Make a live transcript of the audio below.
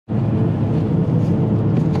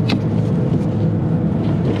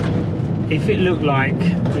if it looked like,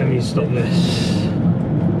 let me stop this.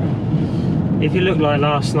 If it looked like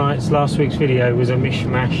last week's video was a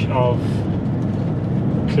mishmash of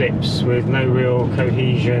clips with no real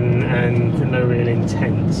cohesion and no real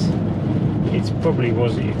intent, it probably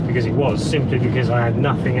was, because it was simply because I had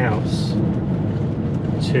nothing else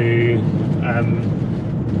to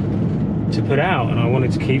put out, and I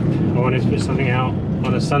wanted to put something out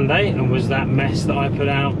on a Sunday, and was that mess that I put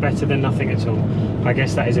out better than nothing at all? I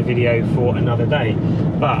guess that is a video for another day,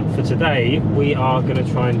 but for today we are going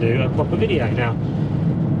to try and do a proper video. Now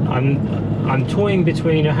I'm toying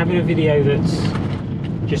between having a video that's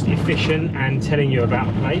just efficient and telling you about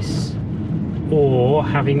a place, or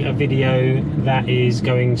having a video that is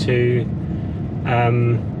going to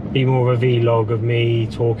be more of a vlog of me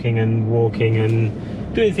talking and walking and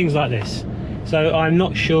doing things like this. So I'm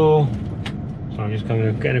not sure, so I'm just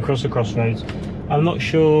getting across the crossroads. I'm not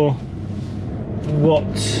sure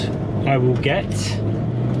what I will get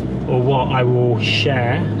or what I will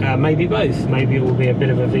share. Maybe both. Maybe it will be a bit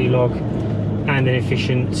of a vlog and an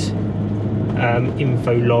efficient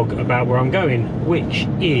info log about where I'm going, which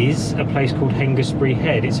is a place called Hengistbury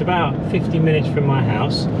Head. It's about 50 minutes from my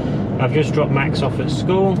house. I've just dropped Max off at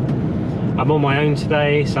school. I'm on my own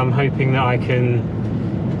today, so I'm hoping that I can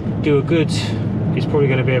do a good, it's probably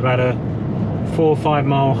going to be about a 4 or 5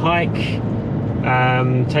 mile hike,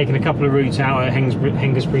 taking a couple of routes out at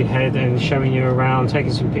Hengistbury Head and showing you around,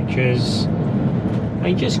 taking some pictures,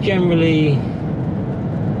 and just generally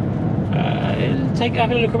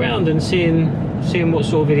having a look around and seeing what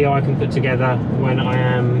sort of video I can put together when I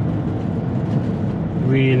am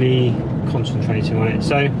really concentrating on it.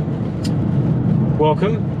 So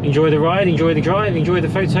welcome, enjoy the ride, enjoy the drive, enjoy the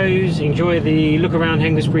photos, enjoy the look around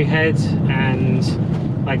Hengistbury Head, and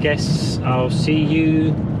I guess I'll see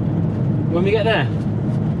you when we get there.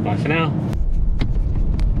 Bye for now.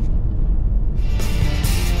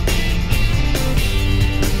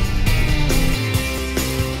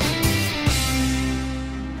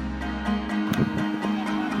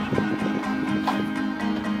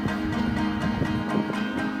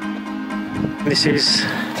 This is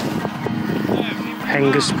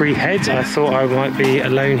Hengistbury Head. I thought I might be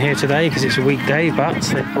alone here today because it's a weekday, but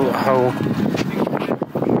they brought a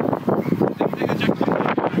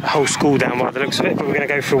whole school down by the looks of it. But we're going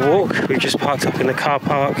to go for a walk. We've just parked up in the car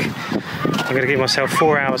park. I'm going to give myself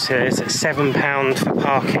 4 hours here. It's at £7 for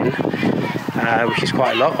parking, which is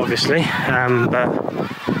quite a lot, obviously. But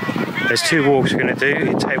there's 2 walks we're going to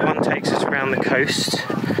do. One takes us around the coast.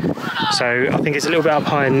 So I think it's a little bit up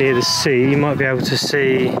high near the sea. You might be able to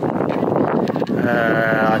see, I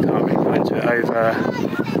can't really point to it, over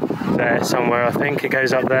there somewhere. I think it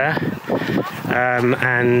goes up there,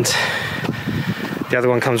 and the other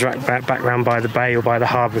one comes right back round by the bay or by the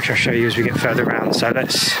harbour, which I'll show you as we get further around. So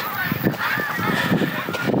let's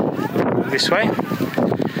walk this way,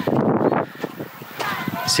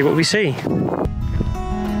 see what we see.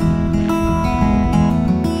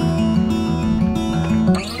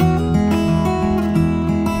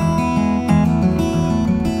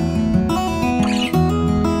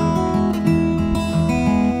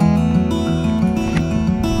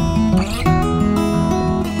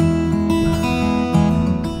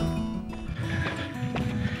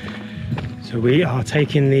 We are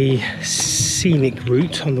taking the scenic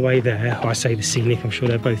route on the way there. I say the scenic, I'm sure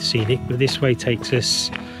they're both scenic, but this way takes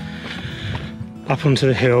us up onto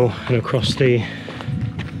the hill and across the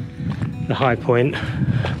high point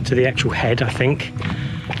to the actual head, I think,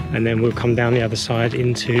 and then we'll come down the other side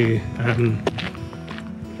into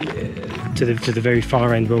to the very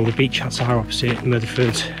far end where all the beach huts are opposite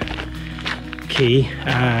Rutherford Quay,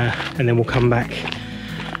 and then we'll come back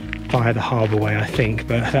via the harbour way, I think,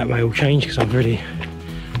 but that may all change because I've really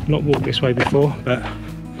not walked this way before. But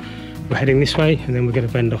we're heading this way, and then we're going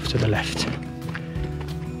to bend off to the left.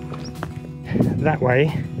 That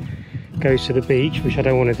way goes to the beach, which I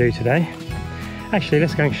don't want to do today. Actually,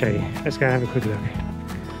 let's go and show you. Let's go and have a quick look.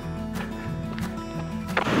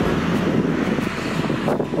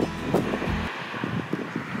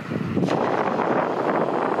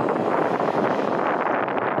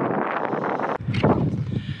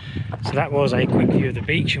 So that was a quick view of the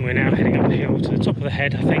beach, and we're now heading up the hill to the top of the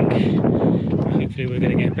head, I think. Hopefully we're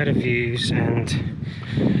going to get better views and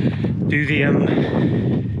do the,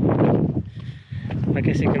 I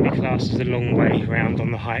guess it can be classed as a long way round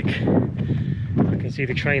on the hike. I can see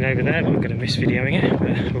the train over there, but I'm going to miss videoing it,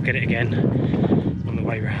 but we'll get it again on the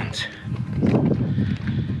way round.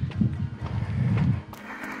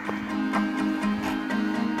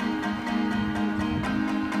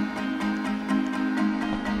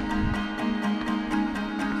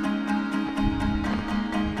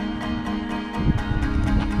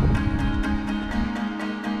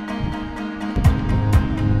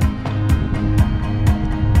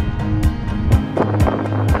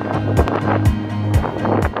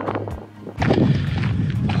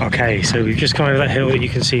 Okay, so we've just come over that hill that you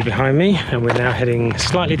can see behind me, and we're now heading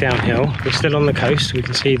slightly downhill. We're still on the coast. We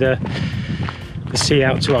can see the sea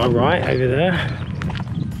out to our right over there.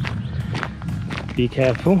 Be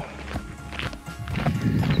careful.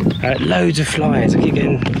 Loads of flies. I keep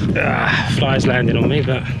getting flies landing on me,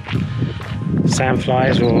 but sand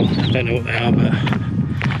flies, or I don't know what they are, but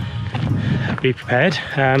be prepared.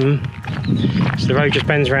 So the road just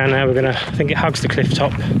bends around now. I think it hugs the cliff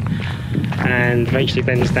top and eventually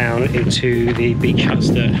bends down into the beach huts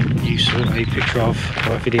that you saw a picture of,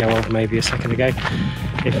 or a video of maybe a second ago.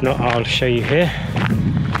 If not, I'll show you here.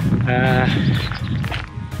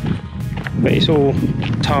 But it's all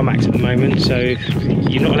tarmac at the moment, so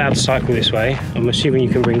you're not allowed to cycle this way. I'm assuming you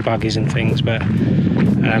can bring buggies and things, but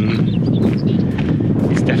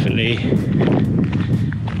it's definitely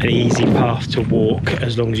an easy path to walk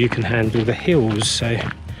as long as you can handle the hills. So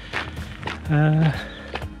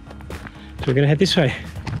we're going to head this way.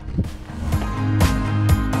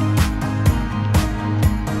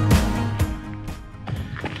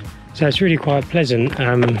 So it's really quite pleasant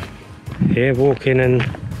here, walking, and a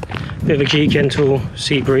bit of a gentle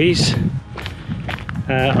sea breeze.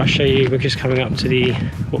 I'll show you, we're just coming up to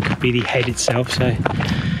what could be the head itself, so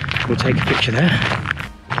we'll take a picture there.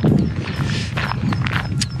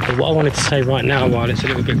 But what I wanted to say right now, while it's a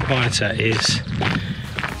little bit quieter, is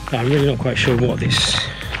that I'm really not quite sure what this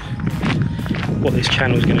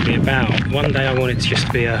channel is going to be about. One day I want it to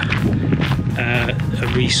just be a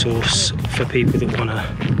resource for people that want to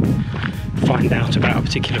find out about a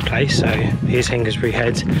particular place. So here's Hengistbury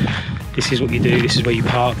Head. This is what you do, this is where you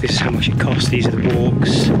park, this is how much it costs, these are the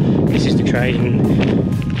walks, this is the train.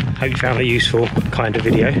 Hope you found it useful kind of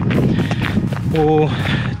video. Or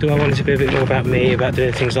do I want it to be a bit more about me, about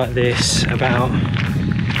doing things like this, about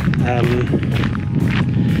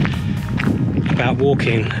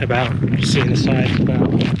walking, about sitting aside,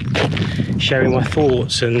 about sharing my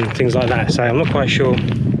thoughts and things like that. So I'm not quite sure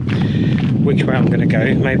which way I'm going to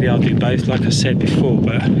go. Maybe I'll do both, like I said before,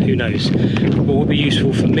 but who knows. What would be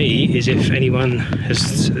useful for me is if anyone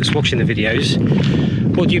is watching the videos,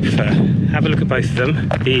 what do you prefer? Have a look at both of them.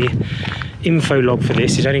 The info log for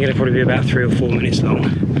this is only going to probably be about 3 or 4 minutes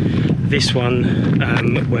long. This one,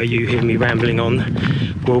 where you hear me rambling on,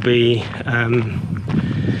 will be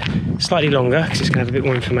slightly longer because it's going to have a bit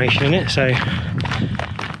more information in it. So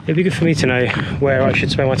it'd be good for me to know where I should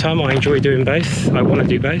spend my time. I enjoy doing both. I want to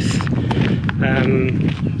do both.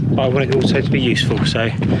 But I want it also to be useful, so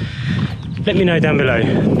let me know down below.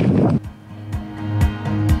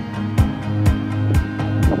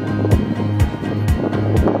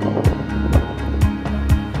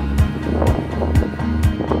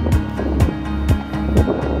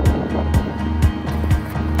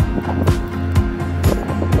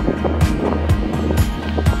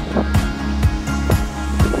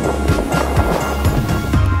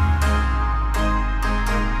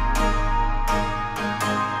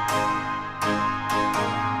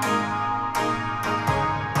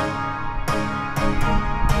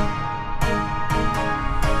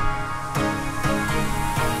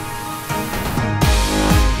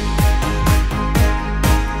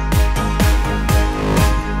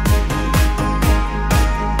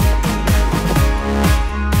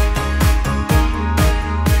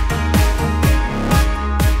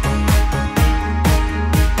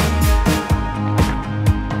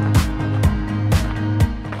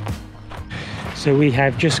 So we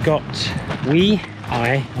have just got, I'm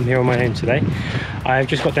here on my own today. I have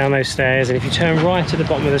just got down those stairs, and if you turn right to the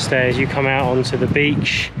bottom of the stairs, you come out onto the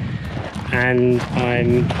beach, and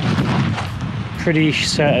I'm pretty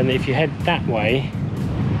certain that if you head that way,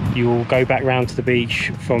 you'll go back round to the beach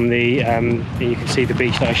from the, you can see the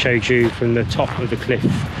beach that I showed you from the top of the cliff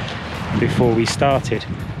before we started.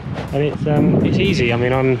 And it's easy. I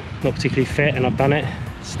mean, I'm not particularly fit, and I've done it.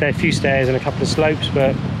 A few stairs and a couple of slopes,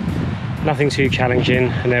 but nothing too challenging.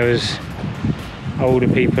 And there was older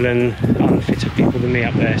people and unfitter people than me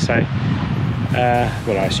up there, so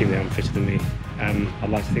well, I assume they're unfitter than me.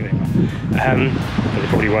 I'd like to think they were, but they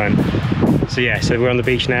probably weren't. So yeah, so we're on the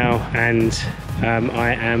beach now, and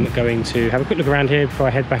I am going to have a quick look around here before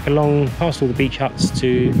I head back along past all the beach huts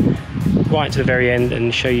to right to the very end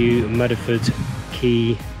and show you Mudderford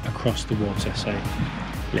Quay across the water. So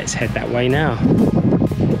let's head that way now.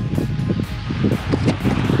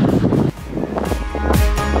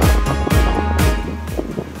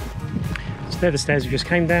 They're the stairs we just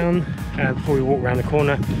came down before we walk around the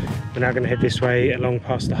corner. We're now going to head this way along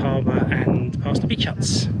past the harbour and past the beach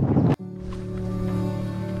huts.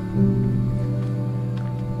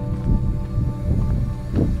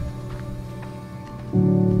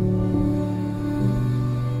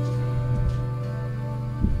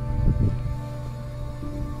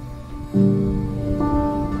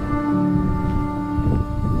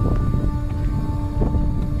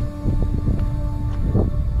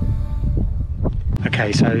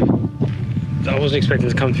 Okay, so I wasn't expecting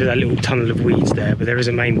to come through that little tunnel of weeds there, but there is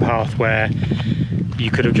a main path where you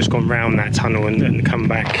could have just gone round that tunnel and come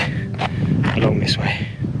back along this way.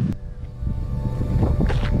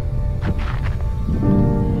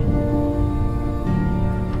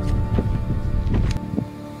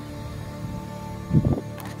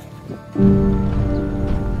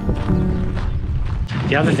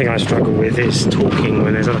 The other thing I struggle with is talking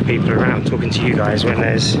when there's other people around, talking to you guys when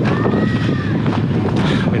there's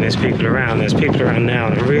people around. There's people around now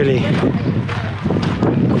that are really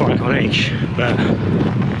quite on edge, but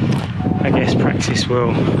I guess practice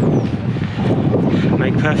will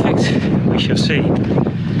make perfect. We shall see.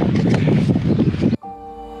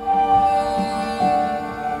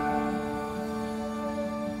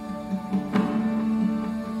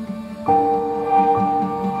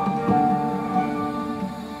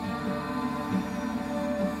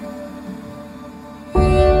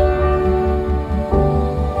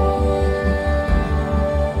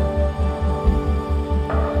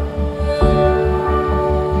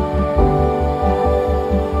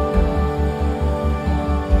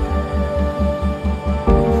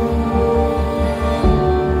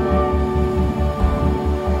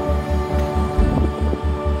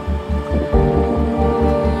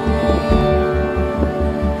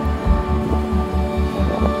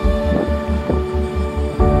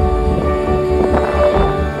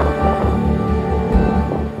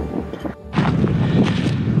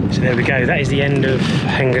 There we go, that is the end of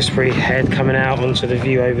Hengistbury Head, coming out onto the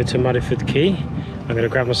view over to Mudderford Quay. I'm going to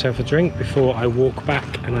grab myself a drink before I walk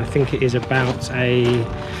back, and I think it is about a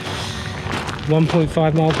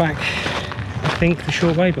 1.5 mile back, I think, the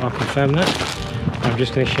short way, but I'll confirm that. I'm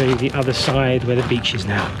just going to show you the other side where the beach is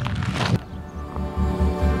now.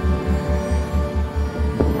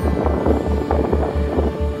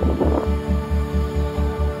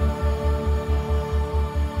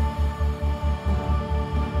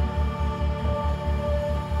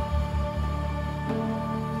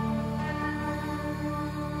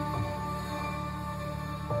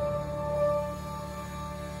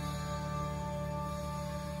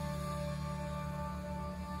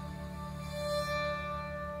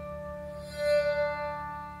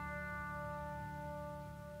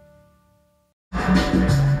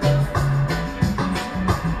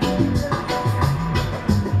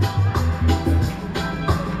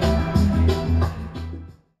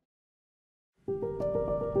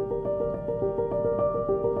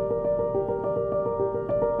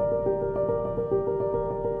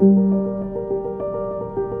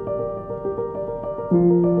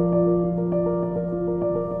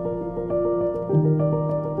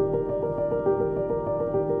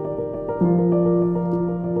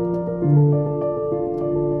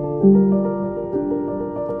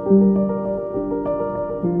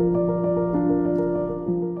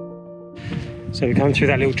 So we're coming through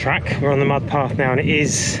that little track. We're on the mud path now, and it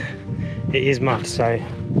is mud. So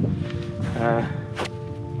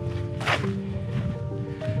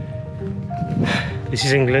this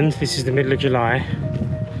is England. This is the middle of July,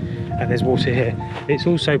 and there's water here. It's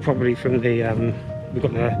also probably from the we've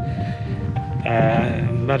got the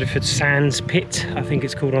Mudderford Sands pit, I think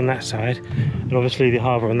it's called, on that side, and obviously the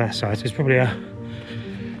harbour on that side. So it's probably a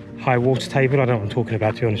high water table. I don't know what I'm talking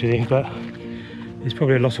about, to be honest with you, but there's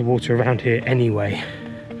probably a lot of water around here anyway,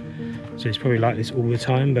 so it's probably like this all the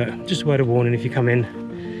time. But just a word of warning, if you come in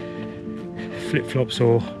flip-flops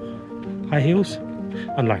or high heels,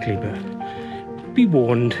 unlikely, but be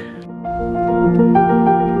warned.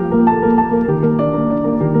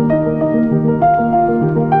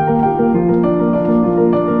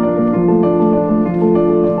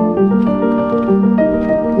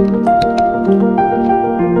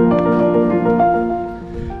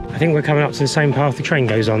 I think we're coming up to the same path the train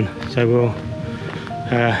goes on, so we'll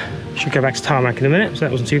should go back to tarmac in a minute, so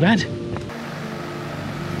that wasn't too bad.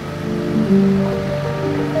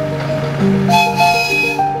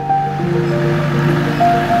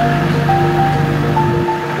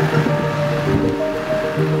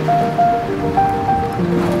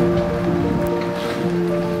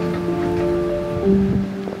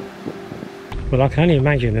 Well, I can only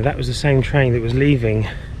imagine that was the same train that was leaving,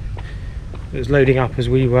 that was loading up as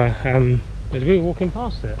we were walking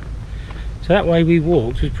past it. So that way we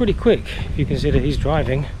walked was pretty quick, if you consider he's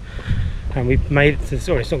driving, and we made it to,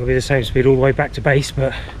 sorry, it's not going to be the same speed all the way back to base,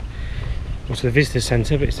 but or to the visitor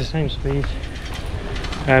centre, but it's the same speed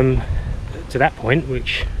to that point,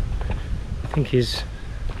 which I think is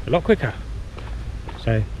a lot quicker.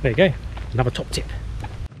 So there you go, another top tip.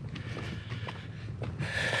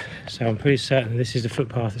 So I'm pretty certain this is the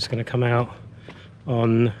footpath that's going to come out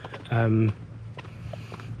on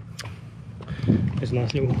there's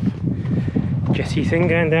there's a nice little jetty thing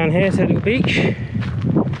going down here to the little beach.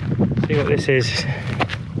 See what this is.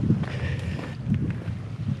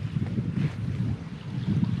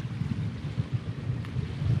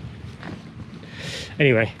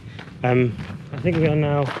 Anyway, I think we are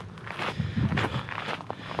now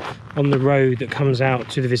on the road that comes out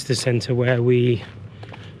to the visitor centre where we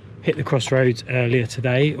hit the crossroads earlier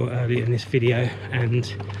today, or earlier in this video,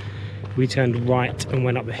 and we turned right and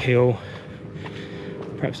went up the hill.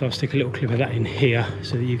 Perhaps I'll stick a little clip of that in here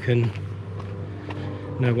so that you can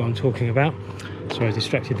know what I'm talking about. Sorry, I was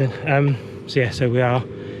distracted then. So yeah, so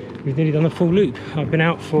we've nearly done the full loop. I've been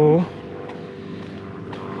out for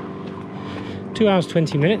 2 hours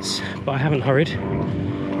 20 minutes, but I haven't hurried.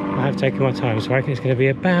 I have taken my time, so I reckon it's going to be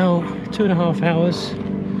about 2.5 hours,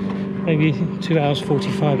 maybe 2 hours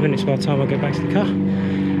 45 minutes by the time I get back to the car.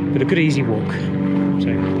 But a good easy walk,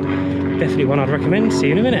 so definitely one I'd recommend. See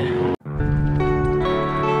you in a minute.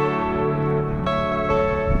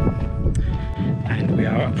 And we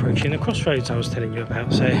are approaching the crossroads I was telling you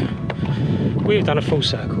about. So we've done a full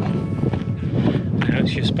circle. Now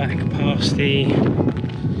it's just back past the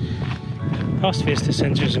visitor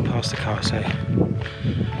centres and past the car. So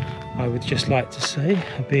I would just like to say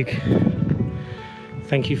a big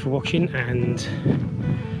thank you for watching, and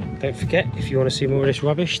don't forget, if you want to see more of this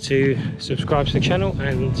rubbish, to subscribe to the channel,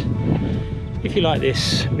 and if you like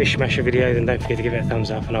this mishmash of video, then don't forget to give it a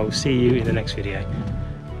thumbs up, and I will see you in the next video.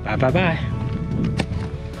 Bye bye bye.